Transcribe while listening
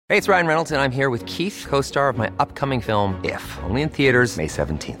Hey, it's Ryan Reynolds, and I'm here with Keith, co-star of my upcoming film, If, only in theaters May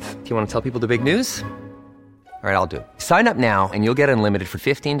 17th. Do you want to tell people the big news? All right, I'll do it. Sign up now and you'll get unlimited for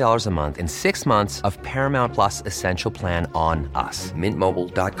 $15 a month and 6 months of Paramount Plus Essential Plan on us.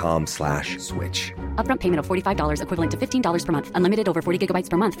 MintMobile.com/switch. Upfront payment of $45 equivalent to $15 per month. Unlimited over 40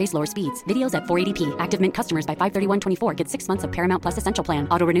 gigabytes per month. Face lower speeds. Videos at 480p. Active Mint customers by 531.24 get 6 months of Paramount Plus Essential Plan.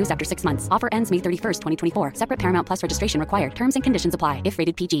 Auto renews after 6 months. Offer ends May 31st, 2024. Separate Paramount Plus registration required. Terms and conditions apply if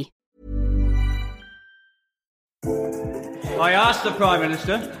rated PG. I asked the Prime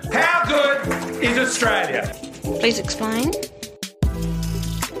Minister, how good is Australia? Please explain.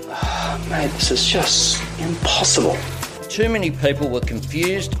 Mate, this is just impossible. Too many people were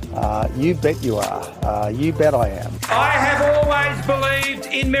confused. You bet you are. You bet I am. I have always believed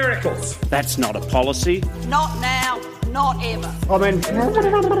in miracles. That's not a policy. Not now, not ever. I mean,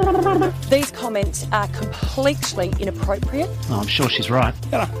 these comments are completely inappropriate. Oh, I'm sure she's right.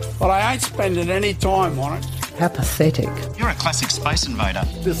 But I ain't spending any time on it. how pathetic. You're a classic space invader.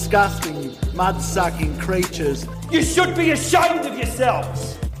 Disgusting, mud-sucking creatures. You should be ashamed of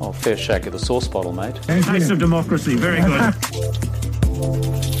yourselves. Oh, fair shake of the sauce bottle, mate. Taste of democracy, very good.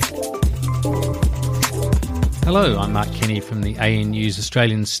 Hello, I'm Mark Kenny from the ANU's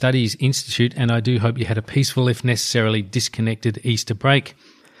Australian Studies Institute, and I do hope you had a peaceful, if necessarily disconnected, Easter break.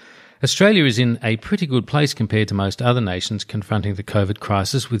 Australia is in a pretty good place compared to most other nations confronting the COVID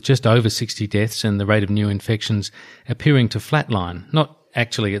crisis, with just over 60 deaths and the rate of new infections appearing to flatline, not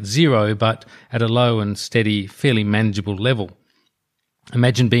actually at zero, but at a low and steady, fairly manageable level.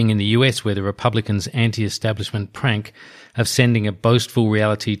 Imagine being in the US, where the Republicans' anti-establishment prank of sending a boastful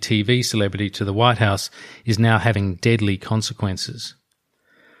reality TV celebrity to the White House is now having deadly consequences.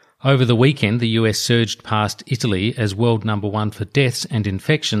 Over the weekend, the US surged past Italy as world number one for deaths and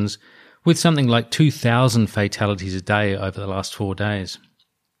infections, with something like 2,000 fatalities a day over the last 4 days.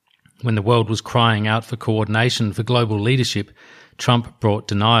 When the world was crying out for coordination for global leadership, Trump brought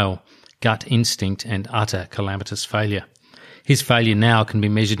denial, gut instinct, and utter calamitous failure. His failure now can be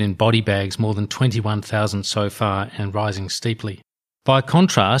measured in body bags, more than 21,000 so far and rising steeply. By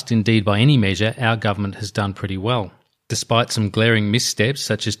contrast, indeed by any measure, our government has done pretty well. Despite some glaring missteps,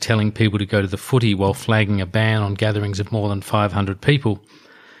 such as telling people to go to the footy while flagging a ban on gatherings of more than 500 people,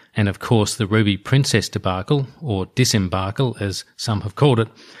 and of course the Ruby Princess debacle, or disembarkle as some have called it,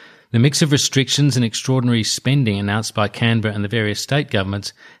 the mix of restrictions and extraordinary spending announced by Canberra and the various state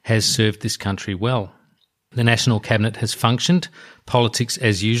governments has served this country well. The National Cabinet has functioned, politics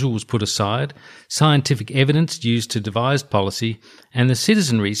as usual was put aside, scientific evidence used to devise policy, and the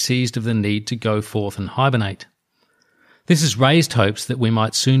citizenry seized of the need to go forth and hibernate. This has raised hopes that we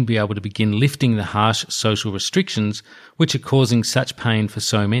might soon be able to begin lifting the harsh social restrictions which are causing such pain for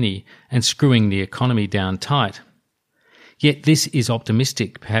so many and screwing the economy down tight. Yet this is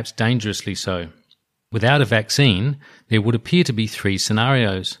optimistic, perhaps dangerously so. Without a vaccine, there would appear to be three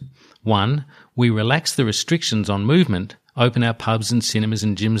scenarios. 1, we relax the restrictions on movement, open our pubs and cinemas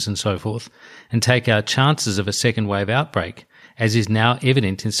and gyms and so forth, and take our chances of a second wave outbreak, as is now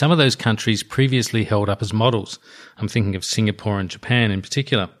evident in some of those countries previously held up as models. I'm thinking of Singapore and Japan in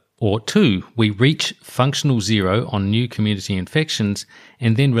particular. Or 2, we reach functional zero on new community infections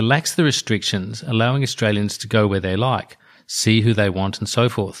and then relax the restrictions, allowing Australians to go where they like, see who they want and so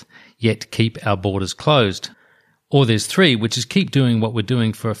forth, yet keep our borders closed. Or there's 3, which is keep doing what we're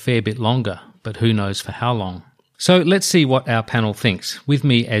doing for a fair bit longer, but who knows for how long. So let's see what our panel thinks. With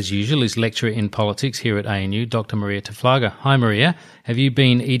me, as usual, is lecturer in politics here at ANU, Dr. Maria Taflaga. Hi, Maria. Have you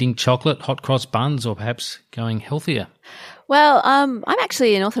been eating chocolate, hot cross buns, or perhaps going healthier? Well, I'm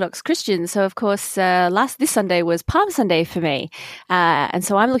actually an Orthodox Christian, so of course this Sunday was Palm Sunday for me, and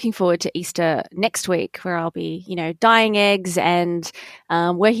so I'm looking forward to Easter next week, where I'll be, dyeing eggs and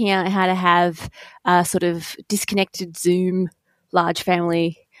working out how to have a sort of disconnected Zoom large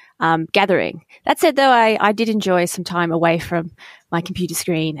family gathering. That said, though, I did enjoy some time away from my computer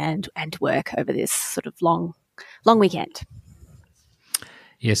screen and work over this sort of long weekend.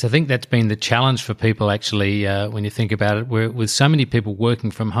 Yes, I think that's been the challenge for people, actually, when you think about it, where with so many people working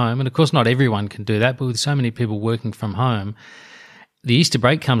from home, and of course not everyone can do that, but with so many people working from home, the Easter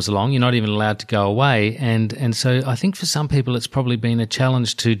break comes along, you're not even allowed to go away, and so I think for some people it's probably been a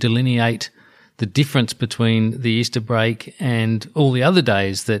challenge to delineate the difference between the Easter break and all the other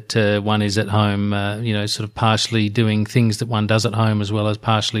days that one is at home, sort of partially doing things that one does at home as well as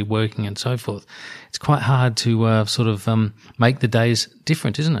partially working and so forth. It's quite hard to make the days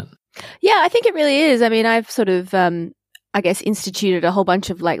different, isn't it? Yeah, I think it really is. I mean, I've sort of, instituted a whole bunch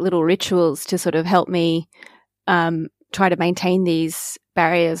of like little rituals to sort of help me try to maintain these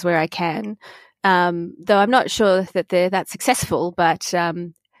barriers where I can, though I'm not sure that they're that successful, but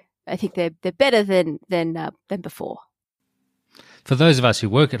I think they're better than before. For those of us who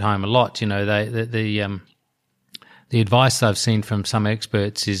work at home a lot, the advice I've seen from some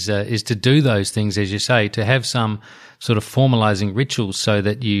experts is to do those things, as you say, to have some sort of formalizing rituals so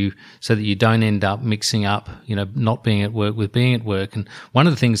that you don't end up mixing up, not being at work with being at work. And one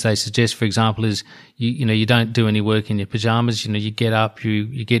of the things they suggest, for example, is you don't do any work in your pajamas. You get up,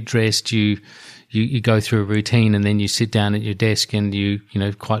 you get dressed, you go through a routine, and then you sit down at your desk and you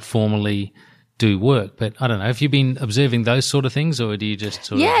quite formally do work. But I don't know, have you been observing those sort of things, or do you just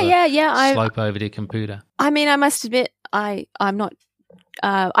slope over to your computer? I mean, I must admit, I'm not.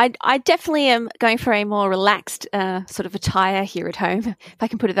 I definitely am going for a more relaxed sort of attire here at home, if I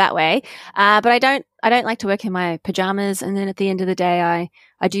can put it that way. But I don't like to work in my pajamas. And then at the end of the day,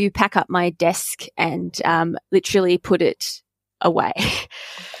 I do pack up my desk and literally put it away.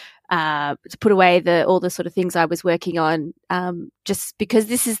 To put away all the sort of things I was working on, just because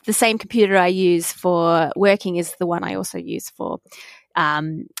this is the same computer I use for working is the one I also use for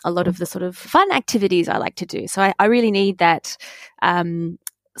a lot of the sort of fun activities I like to do. So I really need that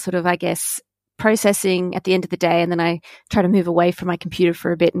sort of, I guess, processing at the end of the day, and then I try to move away from my computer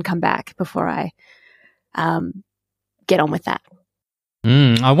for a bit and come back before I get on with that.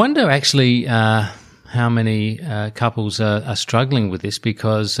 I wonder actually how many couples are struggling with this,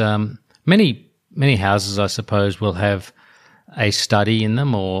 because many houses, I suppose, will have a study in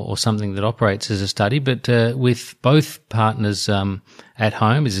them or something that operates as a study. But with both partners at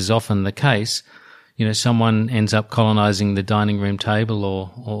home, as is often the case, someone ends up colonising the dining room table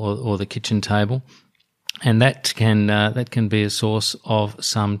or the kitchen table, and that can be a source of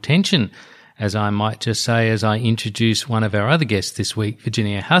some tension. As I might just say, as I introduce one of our other guests this week,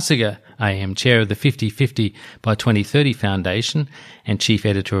 Virginia Hussiger, AM Chair of the 50/50 by 2030 Foundation and Chief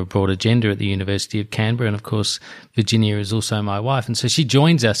Editor of Broad Agenda at the University of Canberra. And of course, Virginia is also my wife. And so she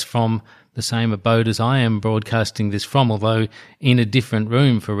joins us from the same abode as I am broadcasting this from, although in a different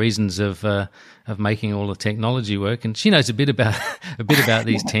room for reasons of making all the technology work. And she knows a bit about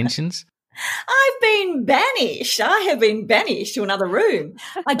these tensions. I've been banished. I have been banished to another room.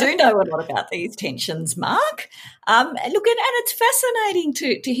 I do know a lot about these tensions, Mark. Look, and it's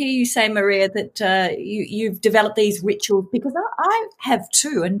fascinating to hear you say, Maria, that you've developed these rituals, because I have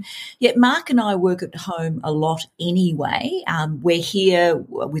too. And yet Mark and I work at home a lot anyway. We're here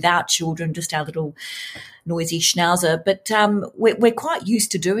without children, just our little noisy schnauzer. But we're quite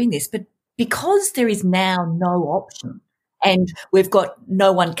used to doing this. But because there is now no option, and we've got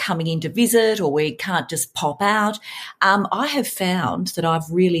no one coming in to visit, or we can't just pop out, I have found that I've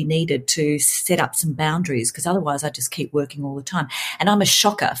really needed to set up some boundaries, because otherwise I just keep working all the time. And I'm a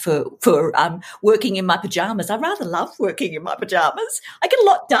shocker for working in my pajamas. I rather love working in my pajamas. I get a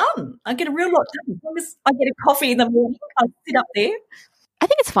lot done. I get a real lot done. As long as I get a coffee in the morning, I sit up there. I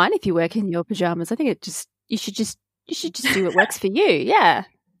think it's fine if you work in your pajamas. I think you should just do what works for you. Yeah.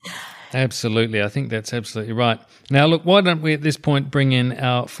 Absolutely. I think that's absolutely right. Now, look, why don't we at this point bring in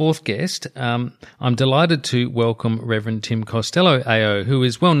our fourth guest? I'm delighted to welcome Reverend Tim Costello, AO, who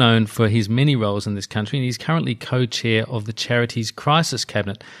is well known for his many roles in this country, and he's currently co-chair of the Charities Crisis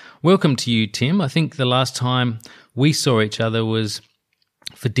Cabinet. Welcome to you, Tim. I think the last time we saw each other was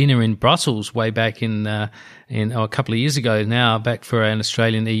for dinner in Brussels way back in a couple of years ago now, back for an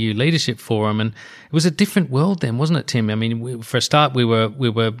Australian EU Leadership Forum, and it was a different world then, wasn't it, Tim? I mean, for a start, we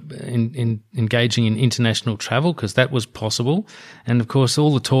were engaging in international travel, because that was possible, and of course,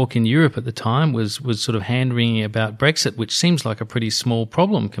 all the talk in Europe at the time was sort of hand-wringing about Brexit, which seems like a pretty small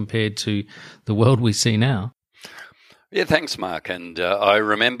problem compared to the world we see now. Yeah, thanks, Mark. And I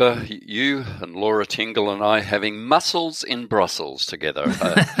remember you and Laura Tingle and I having mussels in Brussels together.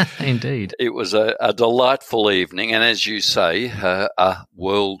 Indeed. It was a delightful evening, and as you say, a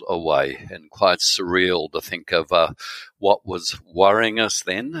world away, and quite surreal to think of what was worrying us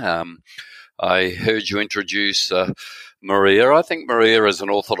then. I heard you introduce Maria. I think Maria, as an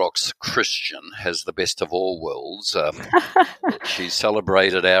Orthodox Christian, has the best of all worlds. She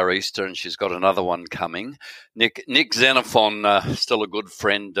celebrated our Easter, and she's got another one coming. Nick Xenophon, still a good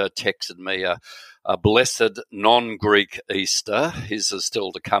friend, texted me a blessed non-Greek Easter. His is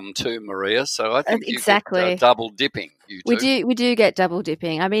still to come too, Maria. So I think exactly. You get double dipping. You two. We do get double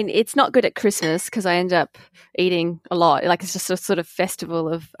dipping. I mean, it's not good at Christmas because I end up eating a lot. Like, it's just a sort of festival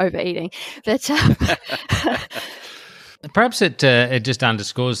of overeating. But perhaps it just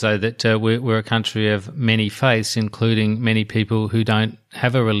underscores, though, that we're a country of many faiths, including many people who don't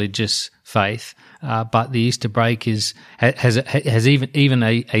have a religious faith, but the Easter break has even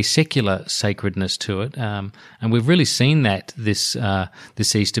a secular sacredness to it, and we've really seen that this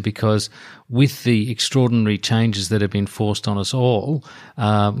Easter, because with the extraordinary changes that have been forced on us all,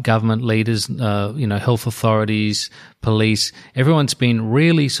 government leaders, health authorities, police, everyone's been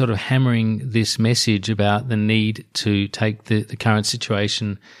really sort of hammering this message about the need to take the current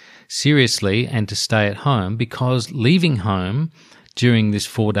situation seriously and to stay at home, because leaving home during this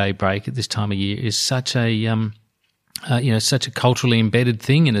 4-day break at this time of year is such a such a culturally embedded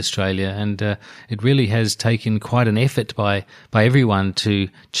thing in Australia, and it really has taken quite an effort by everyone to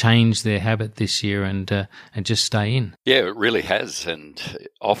change their habit this year and just stay in. Yeah, it really has, and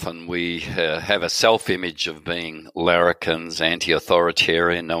often we have a self-image of being larrikins,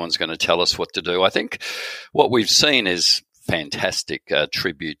 anti-authoritarian. No one's going to tell us what to do. I think what we've seen is fantastic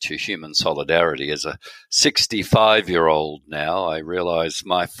tribute to human solidarity. As a 65-year-old now, I realise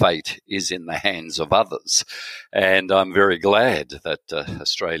my fate is in the hands of others, and I'm very glad that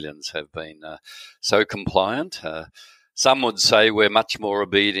Australians have been so compliant. Some would say we're much more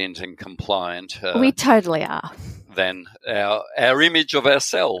obedient and compliant. We totally are. Than our image of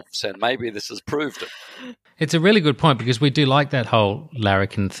ourselves, and maybe this has proved it. It's a really good point, because we do like that whole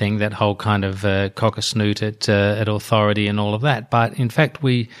larrikin thing, that whole kind of cock a snoot at authority and all of that. But in fact,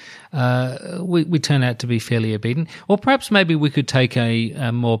 we turn out to be fairly obedient. Or perhaps maybe we could take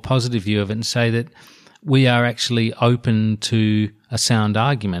a more positive view of it and say that we are actually open to a sound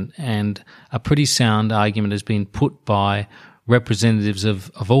argument, and a pretty sound argument has been put by representatives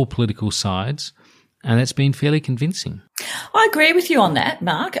of all political sides, and that's been fairly convincing. I agree with you on that,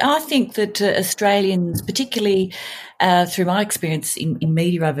 Mark. I think that Australians, particularly through my experience in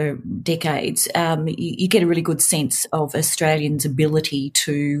media over decades, you get a really good sense of Australians' ability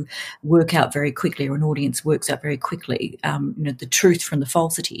to work out very quickly, or an audience works out very quickly, the truth from the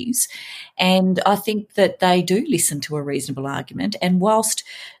falsities. And I think that they do listen to a reasonable argument. And whilst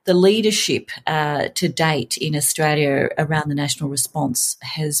the leadership to date in Australia around the national response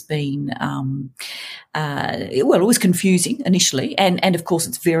has been, it was confusing initially, and of course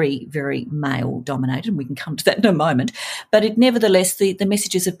it's very, very male dominated, and we can come to that in a moment. But nevertheless, the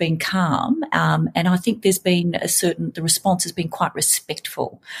messages have been calm, and I think there's been the response has been quite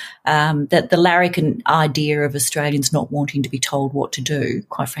respectful. That the larrikin idea of Australians not wanting to be told what to do,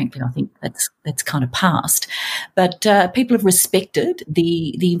 quite frankly, I think that's kind of past. But people have respected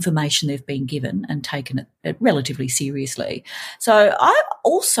the information they've been given and taken it relatively seriously. So I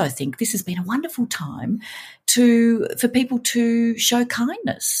also think this has been a wonderful time for people to show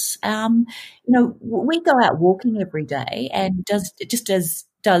kindness. We go out walking every day, and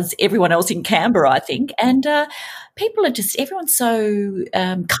does everyone else in Canberra, I think, and people are everyone's so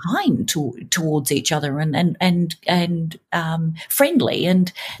kind towards each other and friendly,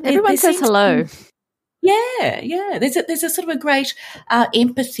 and everyone says hello. Yeah. There's a sort of a great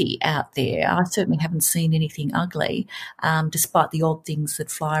empathy out there. I certainly haven't seen anything ugly, despite the odd things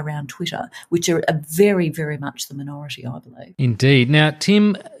that fly around Twitter, which are very, very much the minority, I believe. Indeed. Now,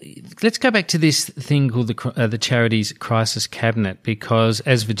 Tim, let's go back to this thing called the Charities Crisis Cabinet, because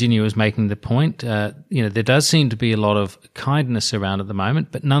as Virginia was making the point, there does seem to be a lot of kindness around at the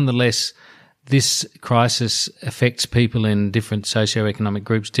moment, but nonetheless, this crisis affects people in different socioeconomic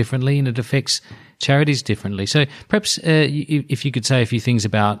groups differently, and it affects charities differently. So perhaps if you could say a few things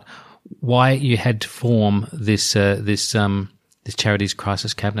about why you had to form this Charities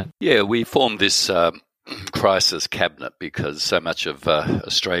Crisis Cabinet. Yeah, we formed this crisis cabinet because so much of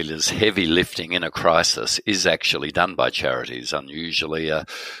Australia's heavy lifting in a crisis is actually done by charities. Unusually,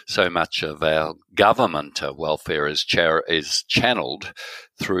 so much of our government welfare is channeled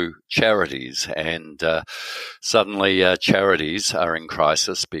through charities, and suddenly charities are in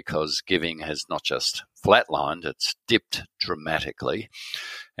crisis because giving has not just flatlined, it's dipped dramatically,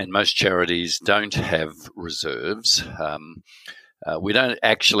 and most charities don't have reserves. We don't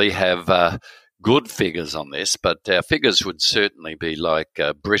actually have good figures on this, but our figures would certainly be like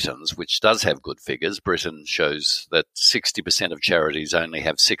Britain's, which does have good figures. Britain shows that 60% of charities only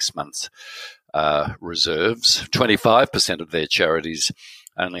have 6 months reserves. 25% of their charities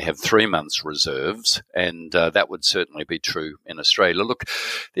only have 3 months reserves, and that would certainly be true in Australia. Look,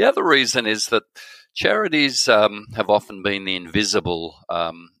 the other reason is that charities have often been the invisible,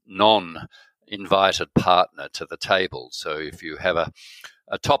 non-invited partner to the table. So if you have a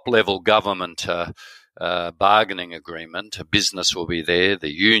top-level government bargaining agreement, a business will be there,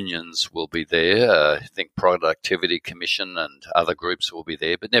 the unions will be there, I think Productivity Commission and other groups will be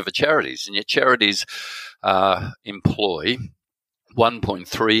there, but never charities. And yet charities employ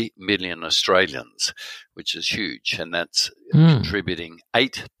 1.3 million Australians, which is huge, and that's contributing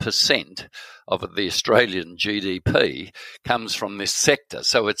 8% of the Australian GDP comes from this sector.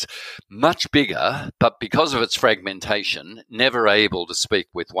 So it's much bigger, but because of its fragmentation, never able to speak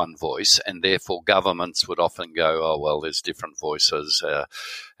with one voice, and therefore governments would often go, oh, well, there's different voices,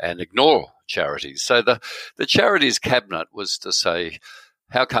 and ignore charities. So the Charities Cabinet was to say,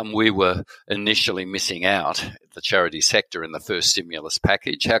 how come we were initially missing out, the charity sector, in the first stimulus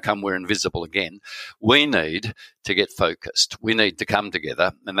package? How come we're invisible again? We need to get focused. We need to come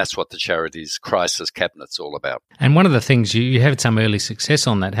together, and that's what the Charities Crisis Cabinet's all about. And one of the things, you had some early success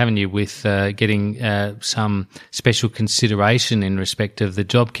on that, haven't you, with getting some special consideration in respect of the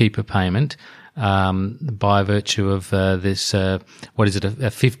JobKeeper payment, by virtue of this, what is it,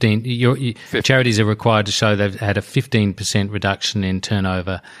 a 15... Charities are required to show they've had a 15% reduction in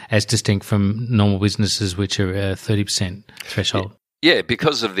turnover as distinct from normal businesses, which are 30% threshold. Yeah,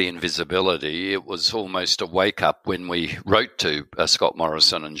 because of the invisibility, it was almost a wake-up when we wrote to Scott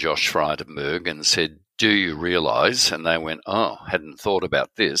Morrison and Josh Frydenberg and said, do you realise? And they went, oh, hadn't thought about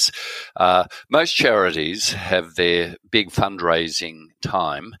this. Most charities have their big fundraising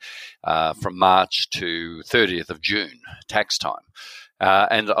time from March to 30th of June, tax time.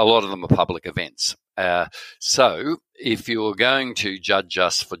 And a lot of them are public events. So if you're going to judge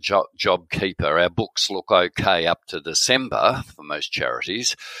us for JobKeeper, our books look okay up to December for most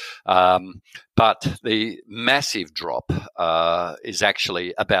charities. But the massive drop is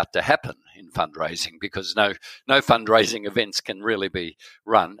actually about to happen in fundraising, because no fundraising events can really be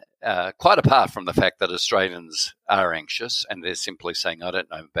run, quite apart from the fact that Australians are anxious and they're simply saying, I don't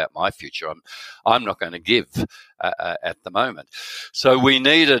know about my future. I'm not going to give at the moment. So we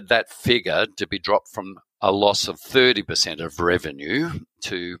needed that figure to be dropped from a loss of 30% of revenue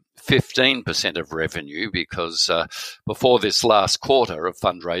to 15% of revenue, because before this last quarter of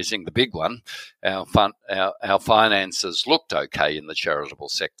fundraising, the big one, our finances looked okay in the charitable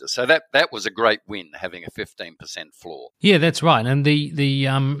sector. So that was a great win, having a 15% floor. Yeah, that's right. And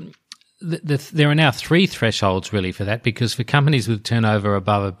there are now three thresholds really for that, because for companies with turnover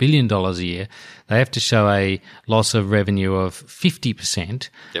above $1 billion a year, they have to show a loss of revenue of 50%.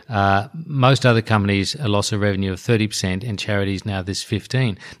 Yep. Most other companies, a loss of revenue of 30%, and charities now this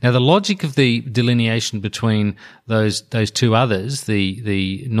 15%. Now, the logic of the delineation between those two others,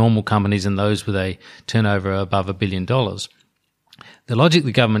 the normal companies and those with a turnover above $1 billion, the logic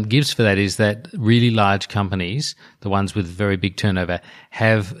the government gives for that is that really large companies, the ones with very big turnover,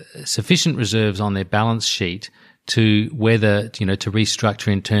 have sufficient reserves on their balance sheet to weather, to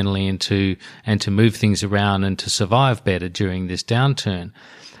restructure internally and to move things around and to survive better during this downturn.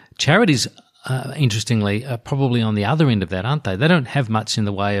 Charities, interestingly, are probably on the other end of that, aren't they? They don't have much in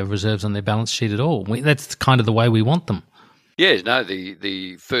the way of reserves on their balance sheet at all. That's kind of the way we want them. Yeah, no,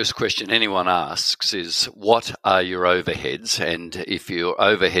 the first question anyone asks is, what are your overheads? And if your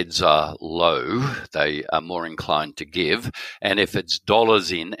overheads are low, they are more inclined to give. And if it's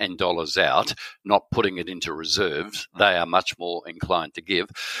dollars in and dollars out, not putting it into reserves, they are much more inclined to give.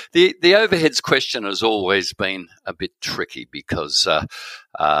 The overheads question has always been a bit tricky, because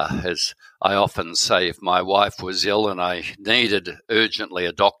as I often say, if my wife was ill and I needed urgently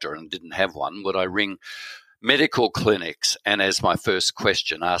a doctor and didn't have one, would I ring medical clinics and, as my first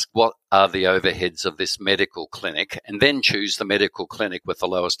question, ask what are the overheads of this medical clinic, and then choose the medical clinic with the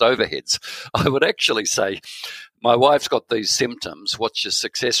lowest overheads? I would actually say, my wife's got these symptoms. What's your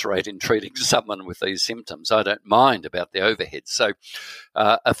success rate in treating someone with these symptoms? I don't mind about the overheads. So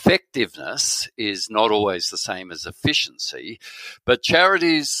effectiveness is not always the same as efficiency, but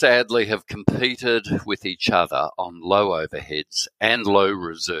charities sadly have competed with each other on low overheads and low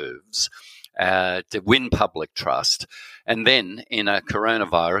reserves to win public trust, and then in a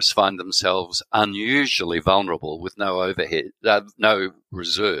coronavirus find themselves unusually vulnerable with no overhead, no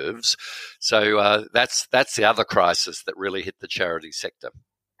reserves. So that's the other crisis that really hit the charity sector.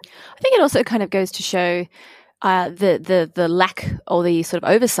 I think it also kind of goes to show the lack or the sort of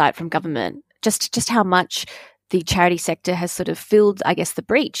oversight from government, just how much the charity sector has sort of filled, I guess, the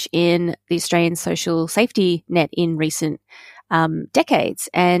breach in the Australian social safety net in recent decades.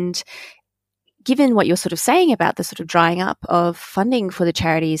 And given what you're sort of saying about the sort of drying up of funding for the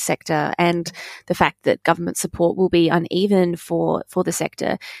charities sector and the fact that government support will be uneven for the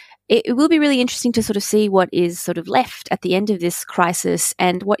sector, it will be really interesting to sort of see what is sort of left at the end of this crisis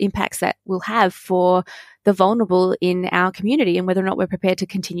and what impacts that will have for the vulnerable in our community, and whether or not we're prepared to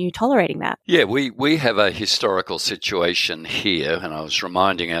continue tolerating that. Yeah, we have a historical situation here, and I was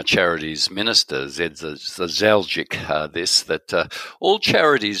reminding our charities minister, Zed Zaljic, that all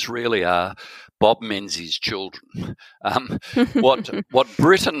charities really are Bob Menzies' children. What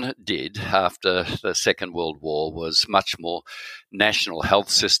Britain did after the Second World War was much more national health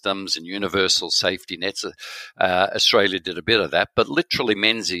systems and universal safety nets. Australia did a bit of that, but literally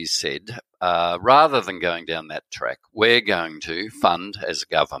Menzies said, rather than going down that track, we're going to fund as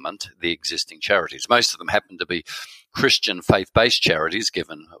a government the existing charities. Most of them happen to be Christian faith-based charities,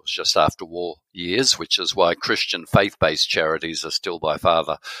 given it was just after war years, which is why Christian faith-based charities are still by far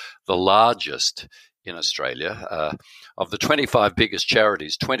the largest in Australia. Of the 25 biggest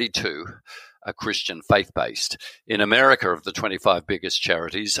charities, 22 are Christian faith-based. In America, of the 25 biggest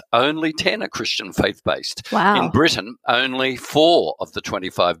charities, only 10 are Christian faith-based. Wow. In Britain, only 4 of the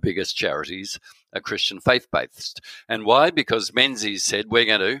 25 biggest charities are Christian faith-based. And why? Because Menzies said, we're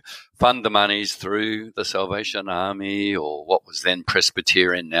going to fund the monies through the Salvation Army, or what was then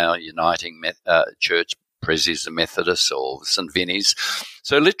Presbyterian, now Uniting Church, Prezies and Methodists, or St. Vinny's.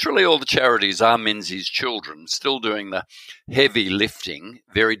 So literally all the charities are Menzies' children, still doing the heavy lifting,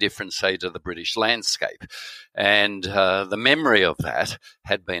 very different, say, to the British landscape. And the memory of that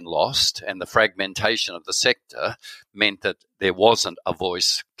had been lost, and the fragmentation of the sector meant that there wasn't a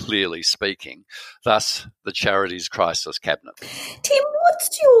voice clearly speaking, thus the Charities Crisis Cabinet. Tim,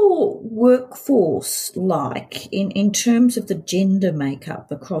 what's your workforce like in terms of the gender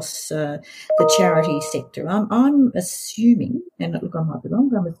makeup across the charity sector? I'm assuming, and look, I might be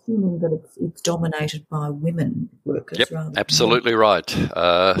wrong, I'm assuming that it's dominated by women workers. Yep, rather absolutely right.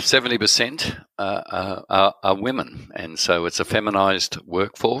 70% are women, and so it's a feminised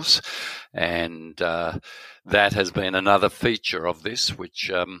workforce, and that has been another feature of this,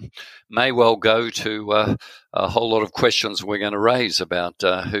 which may well go to a whole lot of questions we're going to raise about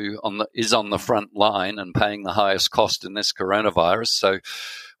who is on the front line and paying the highest cost in this coronavirus. So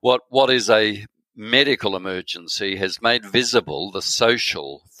what is a medical emergency has made visible the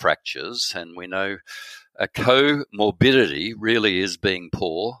social fractures, and we know a comorbidity really is being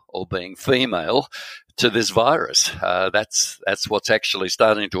poor or being female to this virus. That's what's actually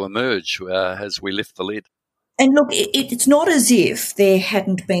starting to emerge as we lift the lid. And look, it's not as if there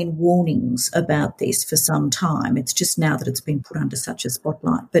hadn't been warnings about this for some time. It's just now that it's been put under such a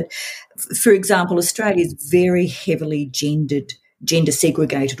spotlight. But, for example, Australia's very heavily gender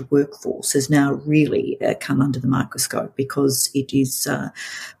segregated workforce has now really come under the microscope, because it is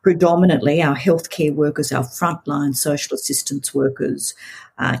predominantly our healthcare workers, our frontline social assistance workers,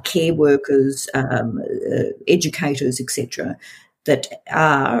 care workers, educators, etc., that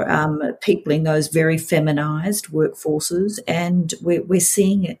are people in those very feminised workforces, and we're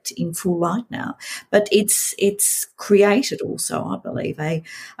seeing it in full light now. But it's created also, I believe, a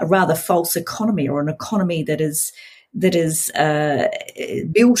rather false economy, or an economy that is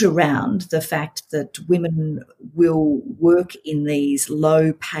built around the fact that women will work in these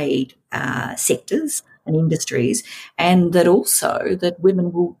low-paid sectors and industries, and that also that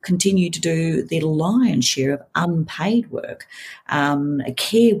women will continue to do the lion's share of unpaid work,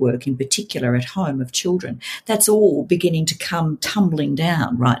 care work in particular at home of children. That's all beginning to come tumbling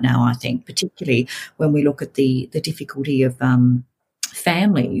down right now, I think, particularly when we look at the difficulty of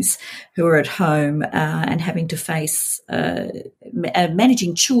families who are at home and having to face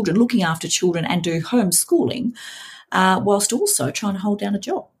managing children, looking after children, and do homeschooling whilst also trying to hold down a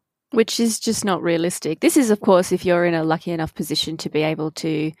job. Which is just not realistic. This is, of course, if you're in a lucky enough position to be able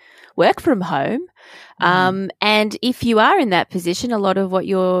to work from home. And if you are in that position, a lot of what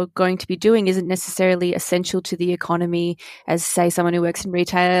you're going to be doing isn't necessarily essential to the economy, as, say, someone who works in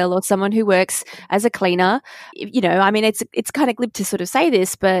retail or someone who works as a cleaner. You know, I mean, it's kind of glib to sort of say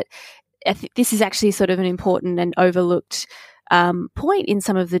this, but this is actually sort of an important and overlooked point in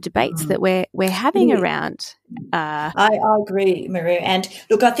some of the debates that we're having around. I agree, Maria. And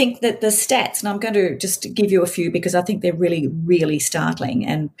look, I think that the stats, and I'm going to just give you a few because I think they're really, really startling,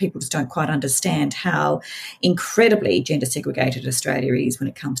 and people just don't quite understand how incredibly gender segregated Australia is when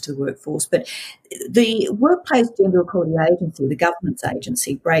it comes to the workforce. But the Workplace Gender Equality Agency, the government's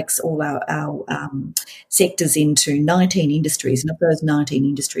agency, breaks all our sectors into 19 industries, and of those 19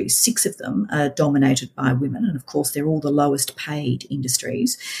 industries, 6 of them are dominated by women, and of course they're all the lowest paid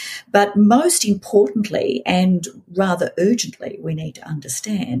industries. But most importantly, and rather urgently, we need to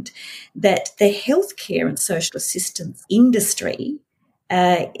understand that the healthcare and social assistance industry,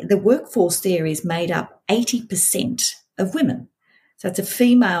 the workforce there is made up 80% of women. So it's a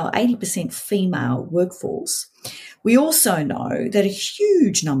 80% female workforce. We also know that a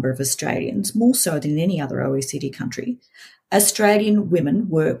huge number of Australians, more so than any other OECD country, Australian women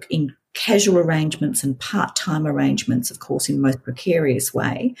work in casual arrangements and part-time arrangements, of course, in the most precarious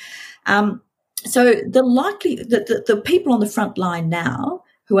way. So the people on the front line now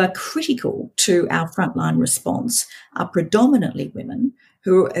who are critical to our frontline response are predominantly women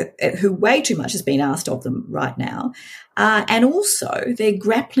who way too much has been asked of them right now. And also they're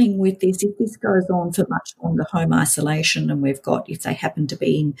grappling with this, if this goes on for much longer, home isolation, and we've got, if they happen to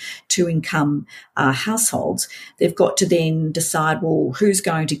be in two-income households, they've got to then decide, well, who's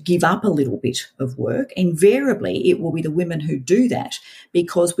going to give up a little bit of work? Invariably, it will be the women who do that,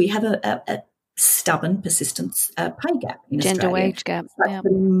 because we have a stubborn, persistent pay gap in gender Australia. Wage gap. Yeah.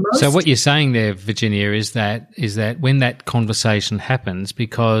 So what you're saying there, Virginia, is that when that conversation happens,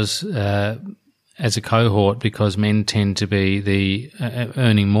 because as a cohort, because men tend to be the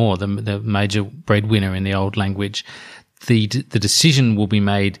earning more, the major breadwinner in the old language, the decision will be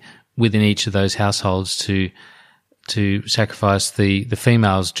made within each of those households to sacrifice the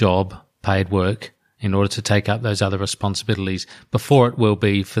female's job, paid work, in order to take up those other responsibilities before it will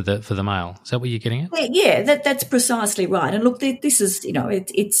be for the male. Is that what you're getting at? Yeah, that's precisely right. And look, this is,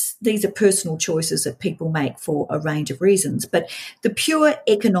 these are personal choices that people make for a range of reasons. But the pure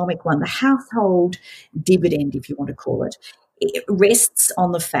economic one, the household dividend, if you want to call it, it rests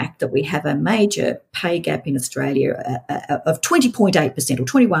on the fact that we have a major pay gap in Australia of 20.8% or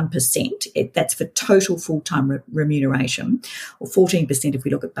 21%. That's for total full-time remuneration, or 14% if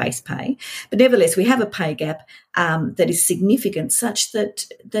we look at base pay. But nevertheless, we have a pay gap that is significant, such that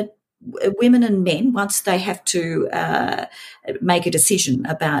women and men, once they have to make a decision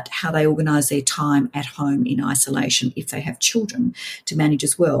about how they organise their time at home in isolation, if they have children to manage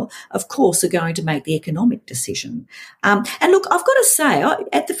as well, of course are going to make the economic decision. And look, I've got to say,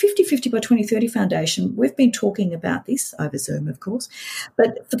 at the 50/50 by 2030 Foundation, we've been talking about this over Zoom, of course,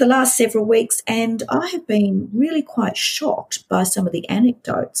 but for the last several weeks, and I have been really quite shocked by some of the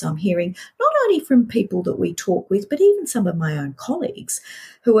anecdotes I'm hearing, not only from people that we talk with, but even some of my own colleagues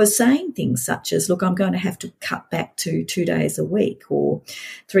who are saying things such as, look, I'm going to have to cut back to 2 days a week or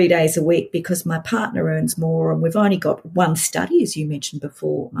 3 days a week because my partner earns more, and we've only got one study, as you mentioned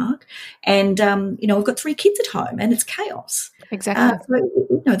before, Mark, and, we've got 3 kids at home and it's chaos. Exactly.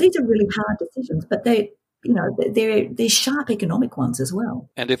 So, these are really hard decisions, but they're sharp economic ones as well.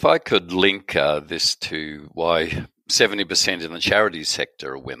 And if I could link this to why 70% in the charity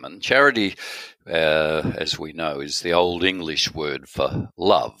sector are women. Charity, as we know, is the old English word for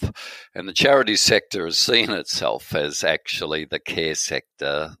love. And the charity sector has seen itself as actually the care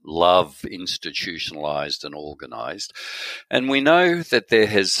sector, love institutionalised and organised. And we know that there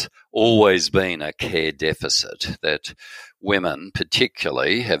has always been a care deficit that women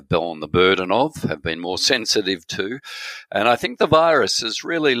particularly have borne the burden of, have been more sensitive to. And I think the virus has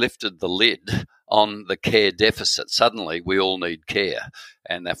really lifted the lid on the care deficit. Suddenly we all need care,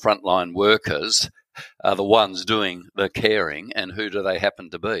 and the frontline workers are the ones doing the caring, and who do they happen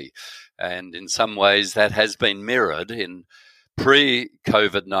to be? And in some ways that has been mirrored in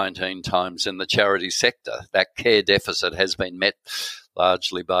pre-COVID-19 times in the charity sector. That care deficit has been met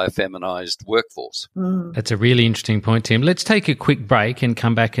largely by a feminised workforce. That's a really interesting point, Tim. Let's take a quick break and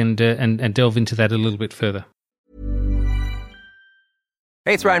come back and delve into that a little bit further.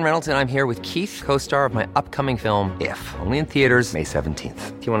 Hey, it's Ryan Reynolds, and I'm here with Keith, co-star of my upcoming film, If, only in theaters May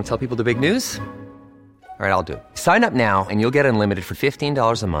 17th. Do you want to tell people the big news? All right, I'll do it. Sign up now and you'll get unlimited for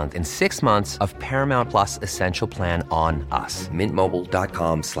 $15 a month and 6 months of Paramount Plus Essential Plan on us.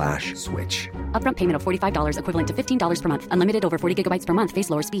 MintMobile.com/switch. Upfront payment of $45 equivalent to $15 per month. Unlimited over 40 gigabytes per month.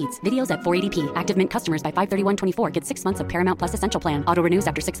 Face lower speeds. Videos at 480p. Active Mint customers by 531.24 get 6 months of Paramount Plus Essential Plan. Auto renews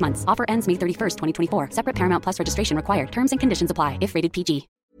after 6 months. Offer ends May 31st, 2024. Separate Paramount Plus registration required. Terms and conditions apply if rated PG.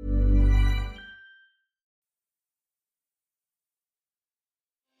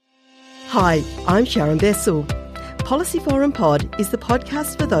 Hi, I'm Sharon Bessel. Policy Forum Pod is the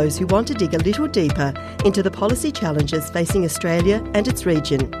podcast for those who want to dig a little deeper into the policy challenges facing Australia and its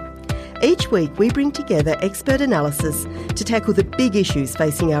region. Each week we bring together expert analysis to tackle the big issues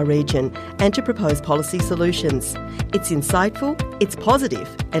facing our region and to propose policy solutions. It's insightful, it's positive,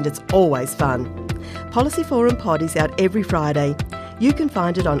 and it's always fun. Policy Forum Pod is out every Friday. You can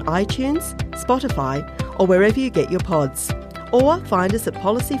find it on iTunes, Spotify, or wherever you get your pods. Or find us at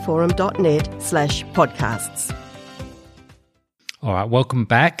policyforum.net/podcasts. All right, welcome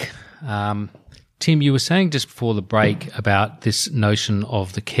back. Tim, you were saying just before the break about this notion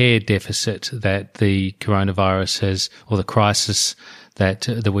of the care deficit that the coronavirus has, or the crisis that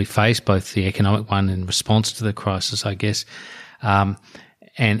we face, both the economic one in response to the crisis, I guess.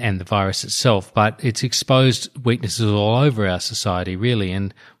 and the virus itself, but it's exposed weaknesses all over our society, really.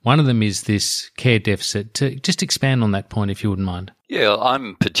 And one of them is this care deficit. To just expand on that point, if you wouldn't mind. Yeah,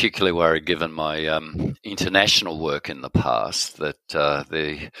 I'm particularly worried, given my international work in the past, that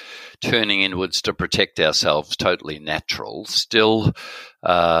the turning inwards to protect ourselves, totally natural, still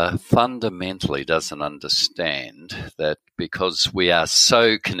fundamentally doesn't understand that because we are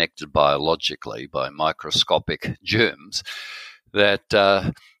so connected biologically by microscopic germs, that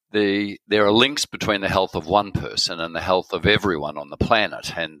there are links between the health of one person and the health of everyone on the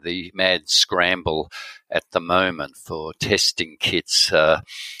planet, and the mad scramble at the moment for testing kits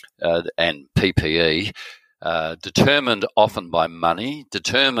and PPE, determined often by money,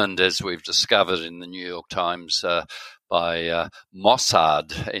 determined, as we've discovered in the New York Times, by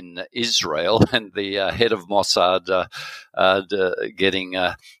Mossad in Israel, and the head of Mossad getting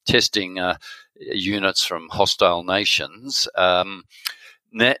testing units from hostile nations,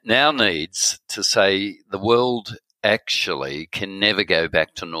 now needs to say the world actually can never go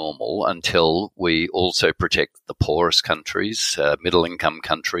back to normal until we also protect the poorest countries, middle-income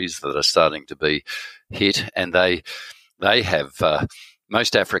countries that are starting to be hit, and they have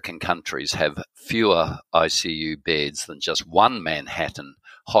most African countries have fewer ICU beds than just one Manhattan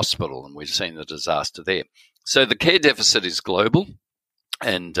hospital, and we've seen the disaster there. So the care deficit is global.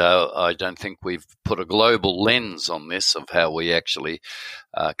 And I don't think we've put a global lens on this of how we actually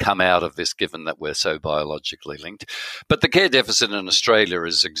come out of this, given that we're so biologically linked. But the care deficit in Australia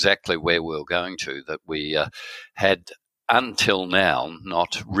is exactly where we're going to, that we had until now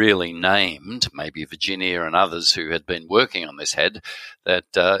not really named, maybe Virginia and others who had been working on this had, that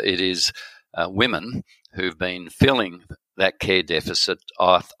it is women who've been filling that care deficit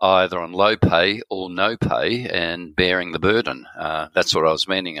either on low pay or no pay and bearing the burden. That's what I was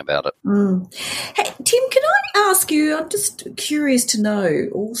meaning about it. Hey, Tim, can I ask you, I'm just curious to know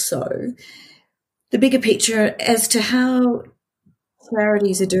also the bigger picture as to how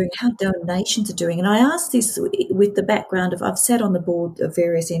charities are doing, how donations are doing. And I ask this with the background of I've sat on the board of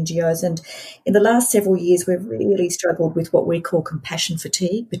various NGOs, and in the last several years we've really struggled with what we call compassion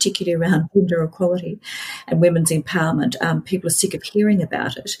fatigue, particularly around gender equality and women's empowerment. People are sick of hearing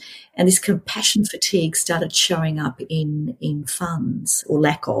about it. And this compassion fatigue started showing up in funds, or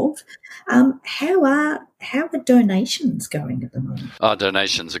lack of. How are donations going at the moment?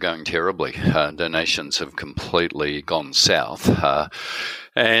 Donations are going terribly. Donations have completely gone south.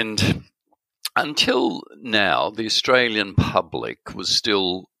 And until now, the Australian public was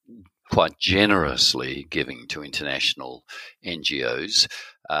still quite generously giving to international NGOs.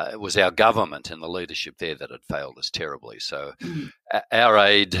 It was our government and the leadership there that had failed us terribly. So our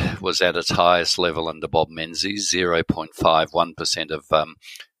aid was at its highest level under Bob Menzies, 0.51% of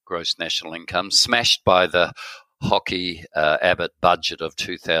gross national income, smashed by the hockey Abbott budget of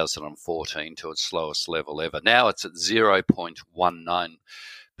 2014 to its lowest level ever. Now it's at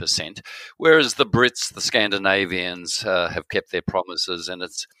 0.19%, whereas the Brits, the Scandinavians have kept their promises, and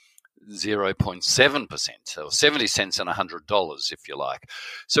it's 0.7%, or 70 cents on $100, if you like.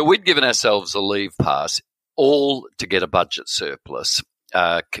 So we'd given ourselves a leave pass, all to get a budget surplus.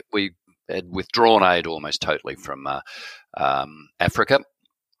 We had withdrawn aid almost totally from Africa.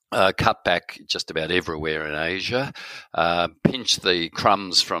 Cut back just about everywhere in Asia, pinch the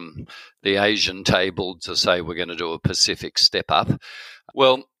crumbs from the Asian table to say we're going to do a Pacific step up.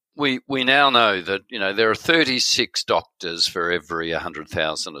 Well, we now know that, there are 36 doctors for every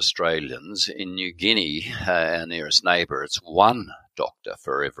 100,000 Australians. In New Guinea, our nearest neighbour, it's one doctor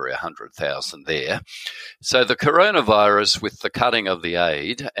for every 100,000 there. So the coronavirus, with the cutting of the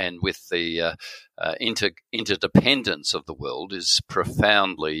aid and with the interdependence of the world, is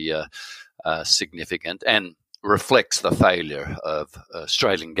profoundly significant and reflects the failure of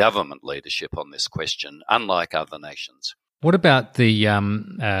Australian government leadership on this question, unlike other nations. What about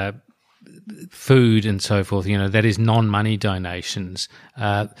the food and so forth, that is non-money donations,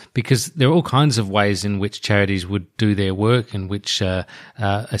 because there are all kinds of ways in which charities would do their work, in which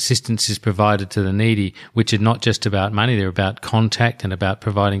assistance is provided to the needy, which are not just about money, they're about contact and about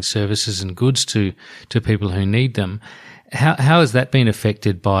providing services and goods to people who need them. How has that been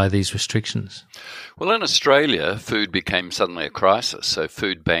affected by these restrictions? Well, in Australia, food became suddenly a crisis. So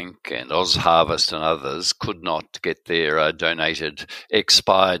Food Bank and OzHarvest and others could not get their donated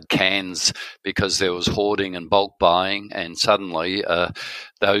expired cans because there was hoarding and bulk buying, and suddenly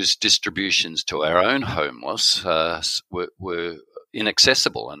those distributions to our own homeless were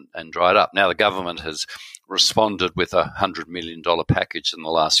inaccessible and dried up. Now the government has responded with a $100 million package in the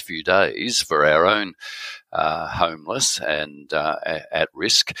last few days for our own homeless and at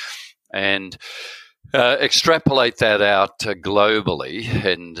risk. And Extrapolate that out globally,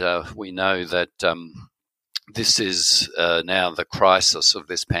 and we know that this is now the crisis of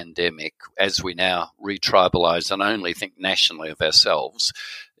this pandemic as we now retribalize and only think nationally of ourselves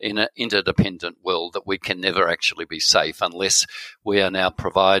in an interdependent world, that we can never actually be safe unless we are now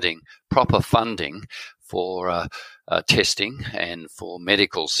providing proper funding for testing and for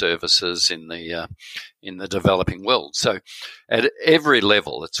medical services in the developing world. So at every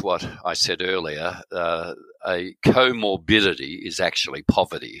level, it's what I said earlier, a comorbidity is actually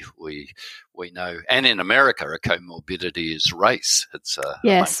poverty. We know, and in America, a comorbidity is race. It's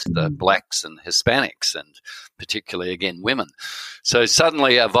yes. amongst blacks and Hispanics, and particularly, again, women. So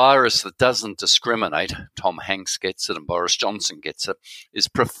suddenly a virus that doesn't discriminate, Tom Hanks gets it and Boris Johnson gets it, is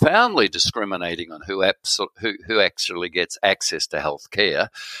profoundly discriminating on who actually gets access to health care.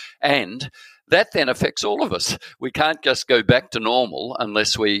 And that then affects all of us. We can't just go back to normal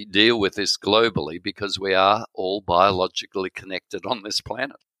unless we deal with this globally, because we are all biologically connected on this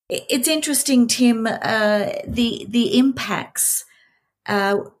planet. It's interesting, Tim, the impacts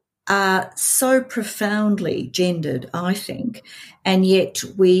are so profoundly gendered, I think, and yet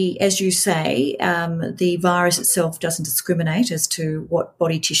we, as you say, the virus itself doesn't discriminate as to what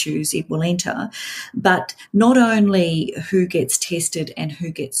body tissues it will enter, but not only who gets tested and who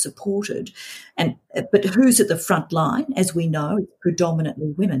gets supported, but who's at the front line, as we know,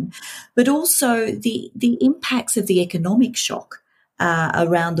 predominantly women, but also the impacts of the economic shock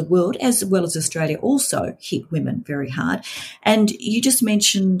around the world, as well as Australia, also hit women very hard. And you just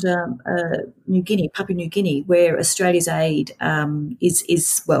mentioned New Guinea, Papua New Guinea, where Australia's aid is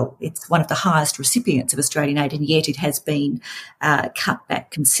it's one of the highest recipients of Australian aid, and yet it has been cut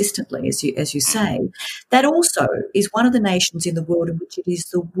back consistently, as you say. That also is one of the nations in the world in which it is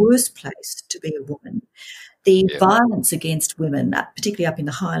the worst place to be a woman. The violence against women, particularly up in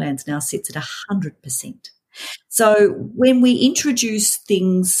the highlands, now sits at 100%. So when we introduce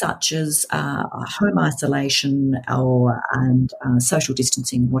things such as home isolation and social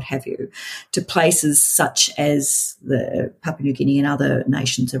distancing, what have you, to places such as the Papua New Guinea and other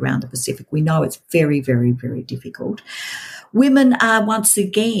nations around the Pacific, we know it's very, very, very difficult. Women are once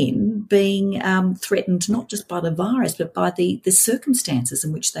again being threatened not just by the virus, but by the circumstances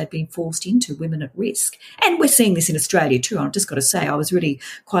in which they've been forced into, women at risk. And we're seeing this in Australia too. I've just got to say, I was really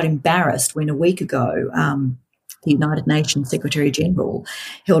quite embarrassed when a week ago the United Nations Secretary-General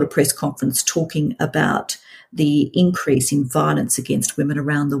held a press conference talking about the increase in violence against women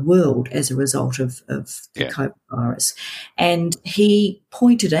around the world as a result of the COVID virus. And he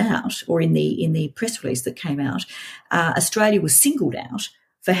pointed out, or in the press release that came out, Australia was singled out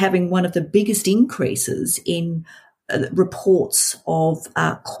for having one of the biggest increases in reports of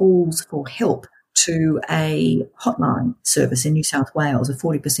calls for help to a hotline service in New South Wales, a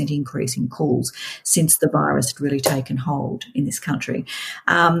 40% increase in calls since the virus had really taken hold in this country.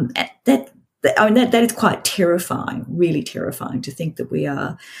 That is quite terrifying, really terrifying, to think that we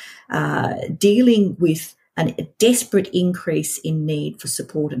are dealing with a desperate increase in need for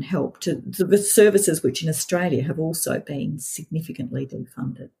support and help to the services which in Australia have also been significantly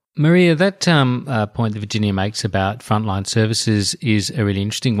defunded. Maria, that point that Virginia makes about frontline services is a really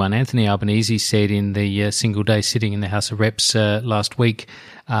interesting one. Anthony Albanese said in the single-day sitting in the House of Reps last week,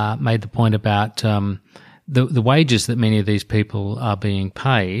 made the point about the wages that many of these people are being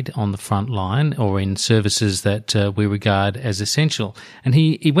paid on the front line or in services that we regard as essential. And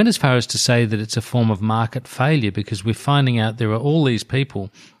he went as far as to say that it's a form of market failure, because we're finding out there are all these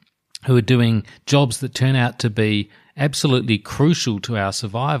people who are doing jobs that turn out to be absolutely crucial to our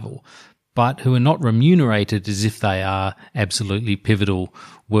survival, but who are not remunerated as if they are absolutely pivotal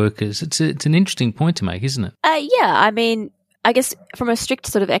workers. It's an interesting point to make, isn't it? Yeah, I mean, I guess from a strict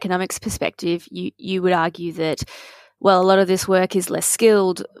sort of economics perspective, you would argue that, well, a lot of this work is less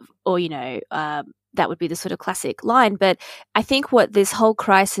skilled, or, that would be the sort of classic line. But I think what this whole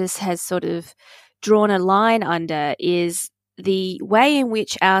crisis has sort of drawn a line under is the way in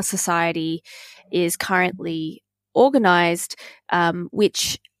which our society is currently organised,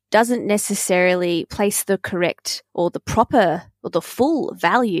 which doesn't necessarily place the correct or the proper or the full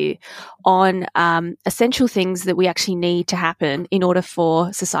value on essential things that we actually need to happen in order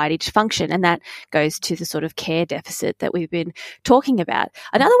for society to function. And that goes to the sort of care deficit that we've been talking about.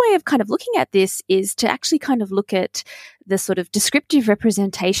 Another way of kind of looking at this is to actually kind of look at the sort of descriptive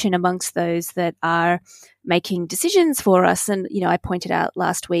representation amongst those that are making decisions for us. And, I pointed out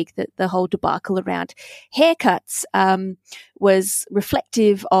last week that the whole debacle around haircuts was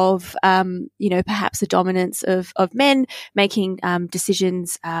reflective of, perhaps a dominance of men making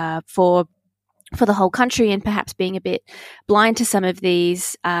decisions for the whole country, and perhaps being a bit blind to some of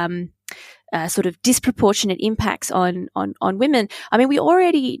these sort of disproportionate impacts on women. I mean, we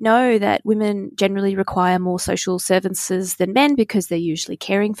already know that women generally require more social services than men because they're usually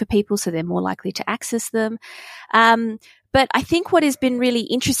caring for people, so they're more likely to access them. But I think what has been really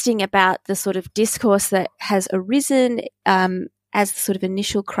interesting about the sort of discourse that has arisen as the sort of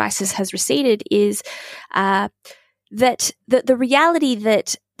initial crisis has receded is that the reality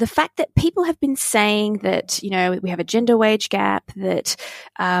that the fact that people have been saying that, you know, we have a gender wage gap, that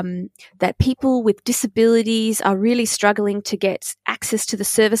that people with disabilities are really struggling to get access to the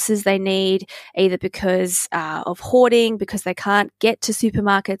services they need, either because of hoarding, because they can't get to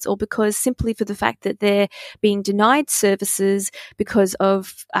supermarkets, or because simply for the fact that they're being denied services because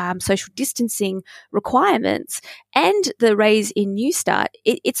of social distancing requirements. And the raise in New Start,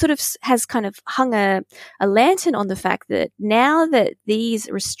 it sort of has kind of hung a lantern on the fact that now that these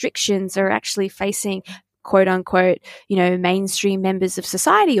restrictions are actually facing quote unquote, you know, mainstream members of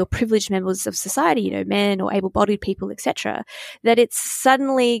society or privileged members of society, you know, men or able-bodied people, etc., that it's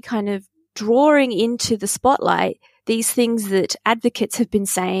suddenly kind of drawing into the spotlight these things that advocates have been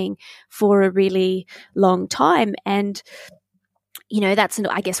saying for a really long time. And you know, that's,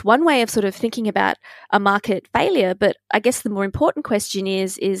 I guess, one way of sort of thinking about a market failure. But I guess the more important question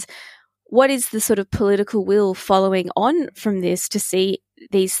is what is the sort of political will following on from this to see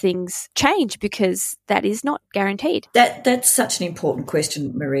these things change? Because that is not guaranteed. That's such an important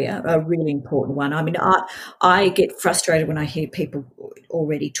question, Maria, a really important one. I mean, I get frustrated when I hear people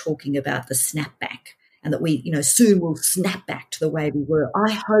already talking about the snapback and that we, you know, soon will snap back to the way we were.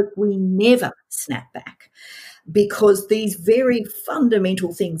 I hope we never snap back, because these very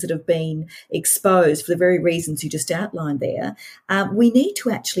fundamental things that have been exposed for the very reasons you just outlined there, we need to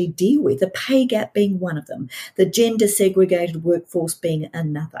actually deal with, the pay gap being one of them, the gender segregated workforce being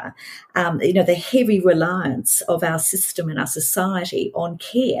another, you know, the heavy reliance of our system and our society on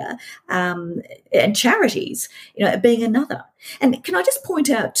care and charities, you know, being another. And can I just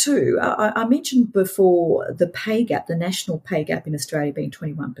point out too, I mentioned before the pay gap, the national pay gap in Australia being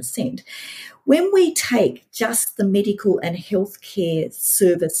 21%. When we take just the medical and healthcare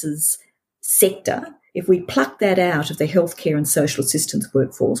services sector, if we pluck that out of the healthcare and social assistance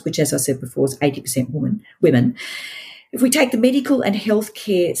workforce, which, as I said before, is 80% women, if we take the medical and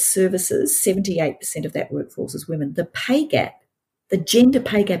healthcare services, 78% of that workforce is women, the pay gap, the gender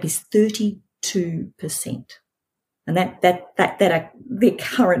pay gap is 32%. And that are their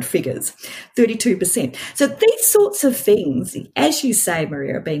current figures, 32%. So these sorts of things, as you say,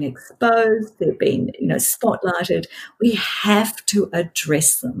 Maria, are being exposed, they're being, you know, spotlighted. We have to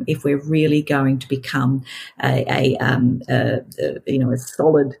address them if we're really going to become a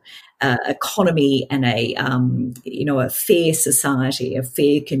solid economy and a fair society, a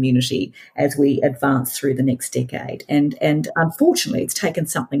fair community as we advance through the next decade. And unfortunately, it's taken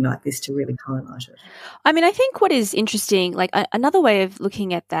something like this to really highlight it. I mean, I think what is interesting, like another way of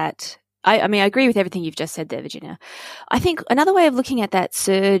looking at that, I mean, I agree with everything you've just said there, Virginia. I think another way of looking at that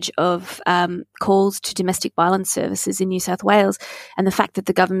surge of calls to domestic violence services in New South Wales and the fact that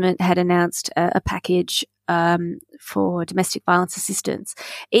the government had announced a package for domestic violence assistance,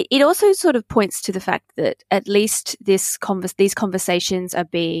 it also sort of points to the fact that at least these conversations are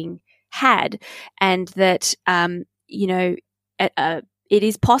being had, and that, you know, it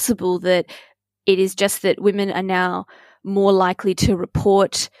is possible that it is just that women are now more likely to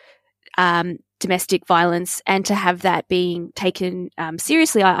report domestic violence and to have that being taken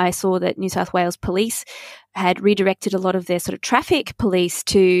seriously. I saw that New South Wales Police had redirected a lot of their sort of traffic police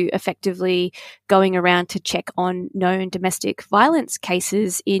to effectively going around to check on known domestic violence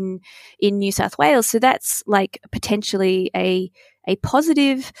cases in New South Wales. So that's like potentially a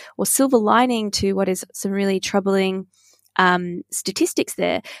positive or silver lining to what is some really troubling statistics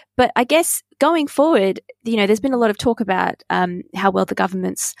there. But I guess going forward, you know, there's been a lot of talk about how well the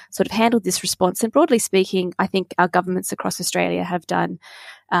government's sort of handled this response. And broadly speaking, I think our governments across Australia have done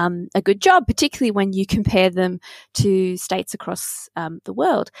a good job, particularly when you compare them to states across the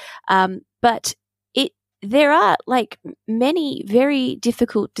world. But there are like many very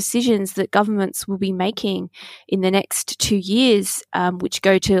difficult decisions that governments will be making in the next 2 years, which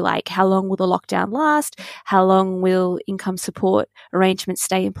go to like, how long will the lockdown last? How long will income support arrangements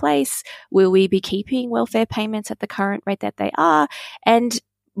stay in place? Will we be keeping welfare payments at the current rate that they are? And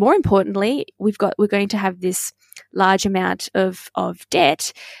more importantly, we're going to have this large amount of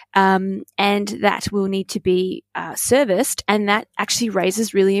debt, and that will need to be serviced. And that actually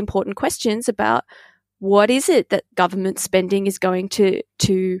raises really important questions about what is it that government spending is going to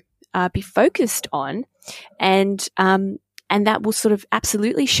be focused on, and that will sort of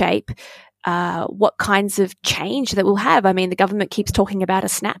absolutely shape what kinds of change that we'll have. I mean, the government keeps talking about a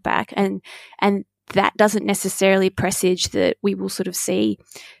snapback, and that doesn't necessarily presage that we will sort of see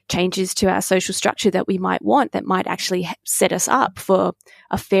changes to our social structure that we might want, that might actually set us up for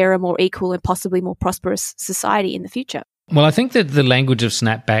a fairer, more equal, and possibly more prosperous society in the future. Well, I think that the language of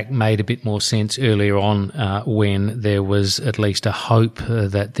snapback made a bit more sense earlier on when there was at least a hope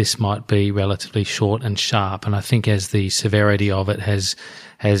that this might be relatively short and sharp. And I think as the severity of it has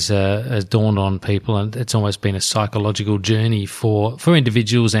dawned on people, and it's almost been a psychological journey for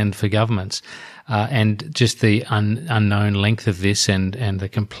individuals and for governments, and just the unknown length of this and the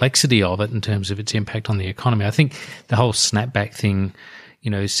complexity of it in terms of its impact on the economy. I think the whole snapback thing,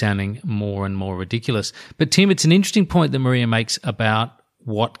 is sounding more and more ridiculous. But Tim, it's an interesting point that Maria makes about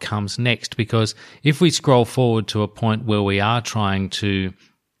what comes next, because if we scroll forward to a point where we are trying to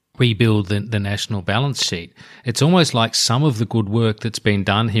rebuild the national balance sheet, it's almost like some of the good work that's been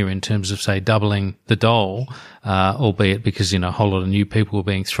done here in terms of, say, doubling the dole, albeit because, a whole lot of new people were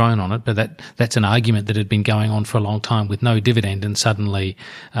being thrown on it, but that's an argument that had been going on for a long time with no dividend, and suddenly,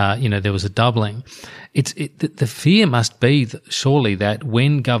 there was a doubling. The fear must be surely that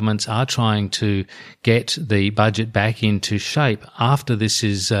when governments are trying to get the budget back into shape after this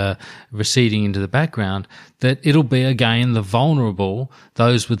is receding into the background, that it'll be again the vulnerable,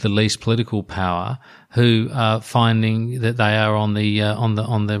 those with the least political power, who are finding that they are on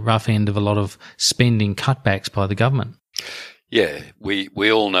the rough end of a lot of spending cutbacks by the government. Yeah,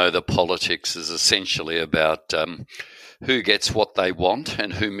 we all know that politics is essentially about who gets what they want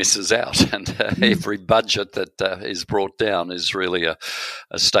and who misses out. And every budget that is brought down is really a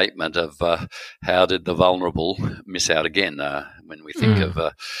statement of how did the vulnerable miss out again. When we think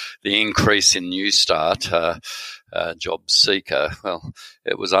of the increase in New Start, job seeker, well,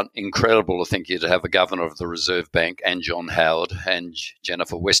 it was incredible to think you'd have a governor of the Reserve Bank and John Howard and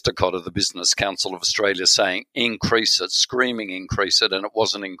Jennifer Westacott of the Business Council of Australia saying increase it, screaming increase it, and it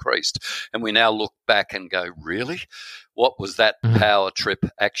wasn't increased. And we now look back and go, really? What was that power trip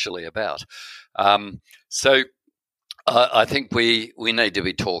actually about? So I think we need to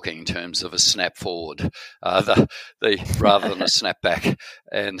be talking in terms of a snap forward, rather than a snapback.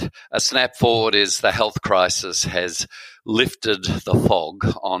 And a snap forward is the health crisis has lifted the fog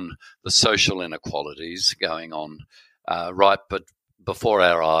on the social inequalities going on but before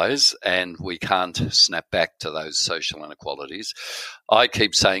our eyes, and we can't snap back to those social inequalities. I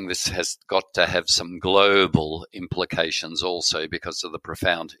keep saying this has got to have some global implications also because of the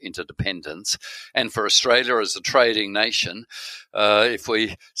profound interdependence. And for Australia as a trading nation, if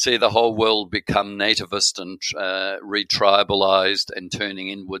we see the whole world become nativist and retribalised and turning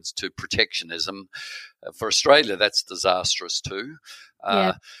inwards to protectionism, for Australia that's disastrous too.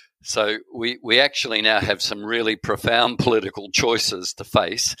 Yeah. So we actually now have some really profound political choices to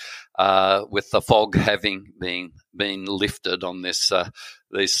face with the fog having been lifted on this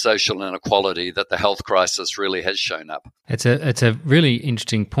social inequality that the health crisis really has shown up. It's a really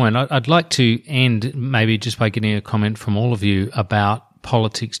interesting point. I'd like to end maybe just by getting a comment from all of you about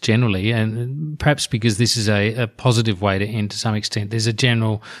politics generally, and perhaps because this is a positive way to end to some extent. There's a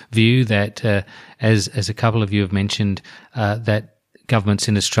general view that, as a couple of you have mentioned, that governments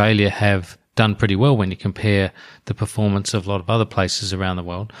in Australia have done pretty well when you compare the performance of a lot of other places around the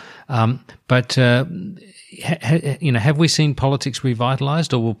world. But have we seen politics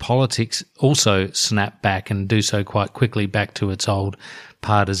revitalised, or will politics also snap back and do so quite quickly back to its old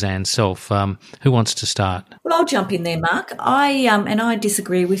partisan self? Who wants to start? Well, I'll jump in there, Mark. I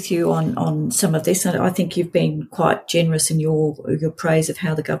disagree with you on some of this. I think you've been quite generous in your praise of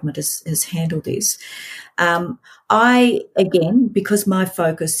how the government has handled this. Again, because my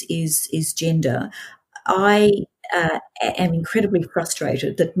focus is gender, I am incredibly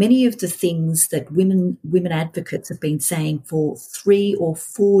frustrated that many of the things that women advocates have been saying for 3 or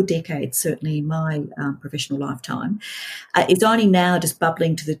 4 decades, certainly in my professional lifetime, is only now just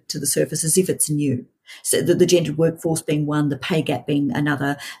bubbling to the surface as if it's new. So the gendered workforce being one, the pay gap being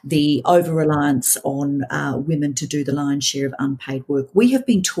another, the over-reliance on women to do the lion's share of unpaid work. We have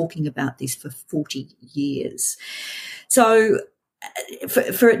been talking about this for 40 years. So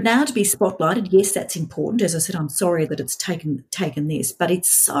for it now to be spotlighted, yes, that's important. As I said, I'm sorry that it's taken this, but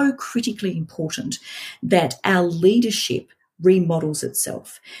it's so critically important that our leadership remodels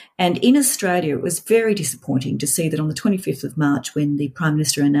itself. And in Australia, it was very disappointing to see that on the 25th of March, when the Prime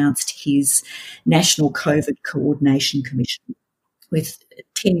Minister announced his National COVID Coordination Commission with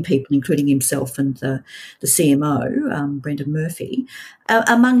 10 people, including himself and the CMO, Brendan Murphy,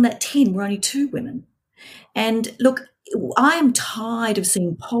 among that 10 were only 2 women. And look, I am tired of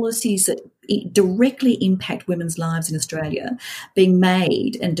seeing policies that directly impact women's lives in Australia being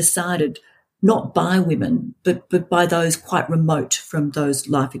made and decided not by women, but by those quite remote from those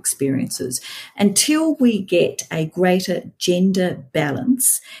life experiences. Until we get a greater gender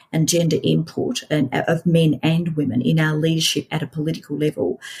balance and gender input of men and women in our leadership at a political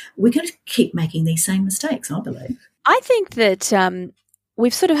level, we're going to keep making these same mistakes, I believe. I think that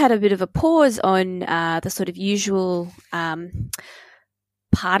we've sort of had a bit of a pause on the sort of usual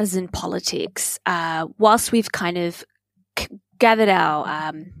partisan politics whilst we've kind of gathered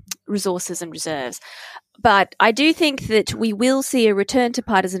our resources and reserves. But I do think that we will see a return to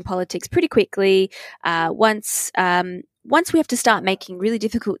partisan politics pretty quickly once we have to start making really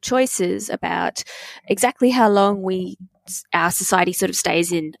difficult choices about exactly how long our society sort of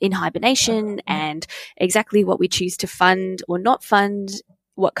stays in hibernation and exactly what we choose to fund or not fund,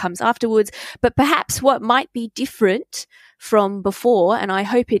 what comes afterwards. But perhaps what might be different from before, and I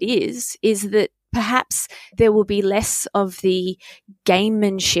hope it is that perhaps there will be less of the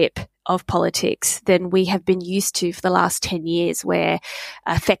gamemanship of politics than we have been used to for the last 10 years, where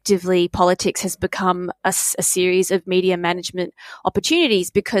effectively politics has become a series of media management opportunities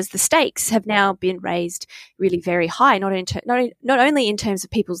because the stakes have now been raised really very high, not only in terms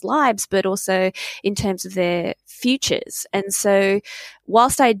of people's lives, but also in terms of their futures. And so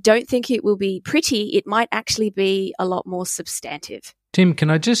whilst I don't think it will be pretty, it might actually be a lot more substantive. Tim, can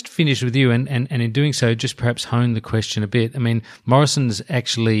I just finish with you and in doing so, just perhaps hone the question a bit? I mean, Morrison's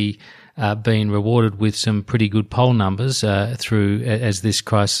actually been rewarded with some pretty good poll numbers through as this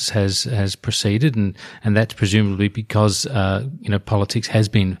crisis has proceeded, and that's presumably because politics has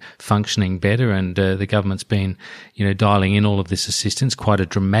been functioning better, and the government's been dialing in all of this assistance, quite a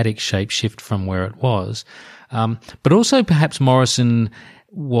dramatic shape shift from where it was. But also perhaps Morrison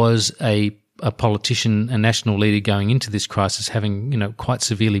was a politician, a national leader going into this crisis, having, quite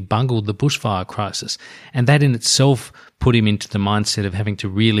severely bungled the bushfire crisis. And that in itself put him into the mindset of having to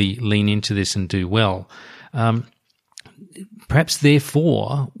really lean into this and do well. Perhaps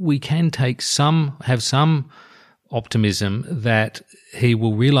therefore we can have some optimism that he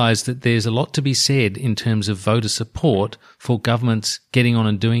will realise that there's a lot to be said in terms of voter support for governments getting on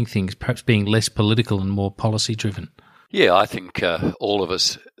and doing things, perhaps being less political and more policy driven. Yeah, I think all of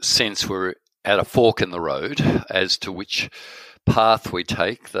us sense we're at a fork in the road as to which path we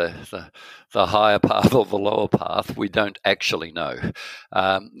take, the higher path or the lower path. We don't actually know.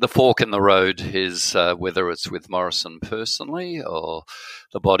 The fork in the road is whether it's with Morrison personally or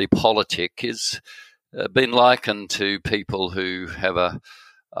the body politic is been likened to people who have a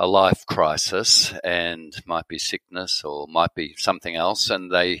life crisis, and might be sickness or might be something else,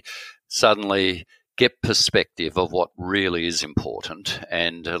 and they suddenly get perspective of what really is important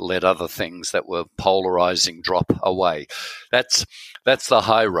and let other things that were polarizing drop away. That's the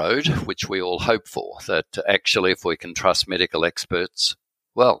high road, which we all hope for, that actually if we can trust medical experts,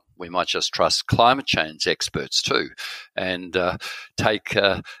 well, we might just trust climate change experts too, and take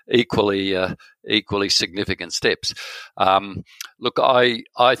equally significant steps. Look,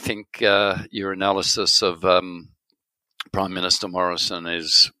 I think your analysis of Prime Minister Morrison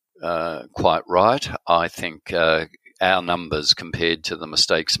is quite right. I think our numbers compared to the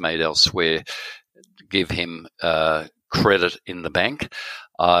mistakes made elsewhere give him credit in the bank.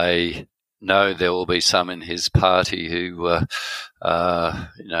 I know there will be some in his party who,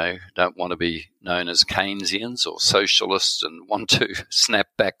 don't want to be known as Keynesians or socialists and want to snap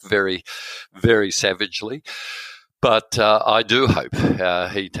back very, very savagely. But I do hope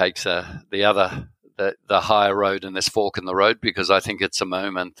he takes the higher road in this fork in the road, because I think it's a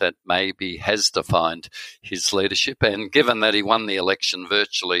moment that maybe has defined his leadership. And given that he won the election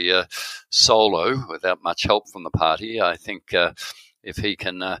virtually solo without much help from the party, I think if he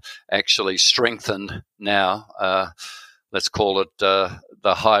can actually strengthen now, let's call it the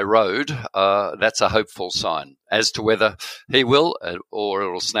high road, that's a hopeful sign. As to whether he will or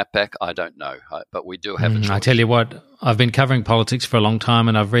it'll snap back, I don't know. But we do have a choice. I tell you what, I've been covering politics for a long time,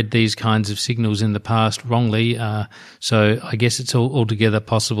 and I've read these kinds of signals in the past wrongly. So I guess it's altogether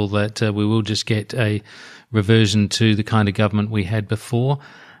possible that we will just get a reversion to the kind of government we had before.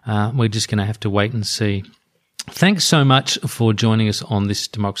 We're just going to have to wait and see. Thanks so much for joining us on this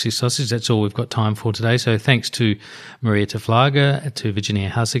Democracy Sausage. That's all we've got time for today. So thanks to Maria Taflaga, to Virginia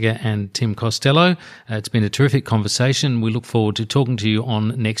Hausiger and Tim Costello. It's been a terrific conversation. We look forward to talking to you on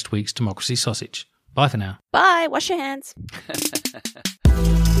next week's Democracy Sausage. Bye for now. Bye. Wash your hands.